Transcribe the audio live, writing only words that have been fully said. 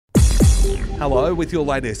Hello, with your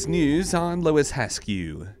latest news, I'm Lewis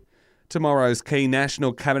Haskew. Tomorrow's key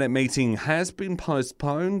national cabinet meeting has been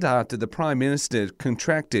postponed after the Prime Minister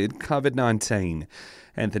contracted COVID-19.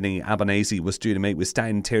 Anthony Albanese was due to meet with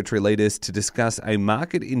state and territory leaders to discuss a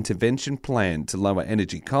market intervention plan to lower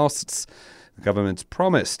energy costs. The government's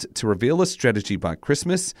promised to reveal a strategy by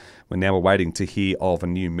Christmas. We're now awaiting to hear of a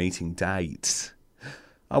new meeting date.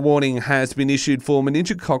 A warning has been issued for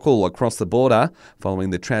meningococcal across the border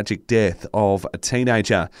following the tragic death of a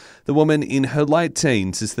teenager. The woman in her late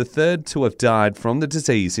teens is the third to have died from the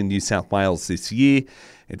disease in New South Wales this year.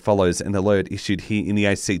 It follows an alert issued here in the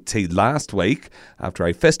ACT last week after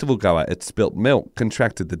a festival goer at Spilt Milk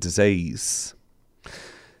contracted the disease.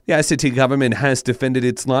 The ACT government has defended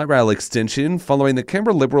its light rail extension following the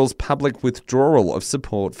Canberra Liberals' public withdrawal of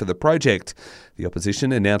support for the project. The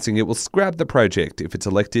opposition announcing it will scrap the project if it's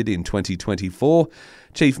elected in 2024.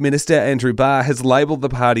 Chief Minister Andrew Barr has labelled the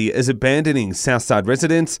party as abandoning Southside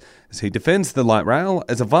residents as he defends the light rail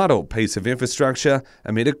as a vital piece of infrastructure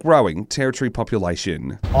amid a growing territory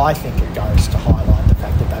population. I think it goes to highlight the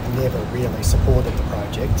fact that they've never really supported the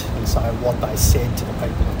project, and so what they said to the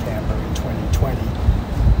people of Canberra in 2020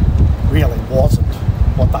 really wasn't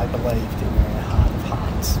what they believed in their heart of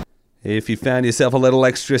hearts. If you found yourself a little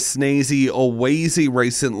extra sneezy or wheezy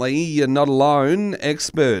recently, you're not alone.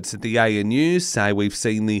 Experts at the ANU say we've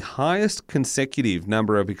seen the highest consecutive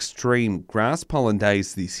number of extreme grass pollen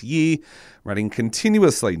days this year, running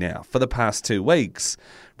continuously now for the past 2 weeks.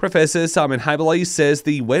 Professor Simon Haberle says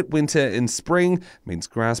the wet winter and spring means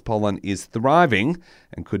grass pollen is thriving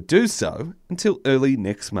and could do so until early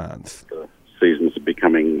next month. Seasons are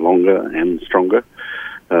becoming longer and stronger,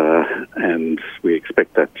 and we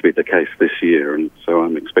expect that to be the case this year. And so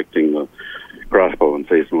I'm expecting the grass pollen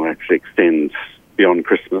season will actually extend beyond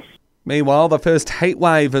Christmas. Meanwhile, the first heat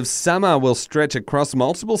wave of summer will stretch across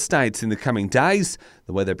multiple states in the coming days.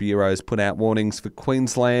 The Weather Bureau's put out warnings for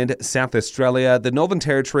Queensland, South Australia, the Northern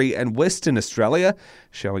Territory and Western Australia,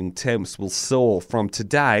 showing temps will soar from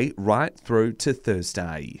today right through to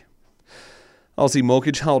Thursday. Aussie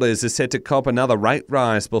mortgage holders are set to cop another rate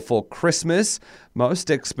rise before Christmas. Most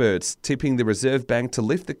experts tipping the Reserve Bank to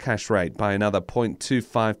lift the cash rate by another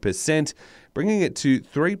 0.25%, bringing it to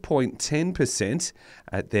 3.10%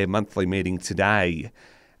 at their monthly meeting today.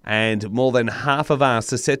 And more than half of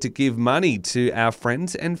us are set to give money to our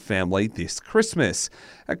friends and family this Christmas.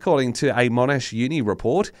 According to a Monash Uni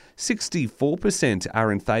report, 64%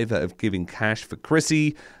 are in favour of giving cash for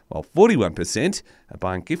Chrissy, while 41% are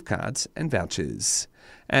buying gift cards and vouchers.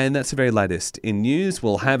 And that's the very latest in news.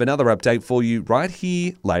 We'll have another update for you right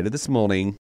here later this morning.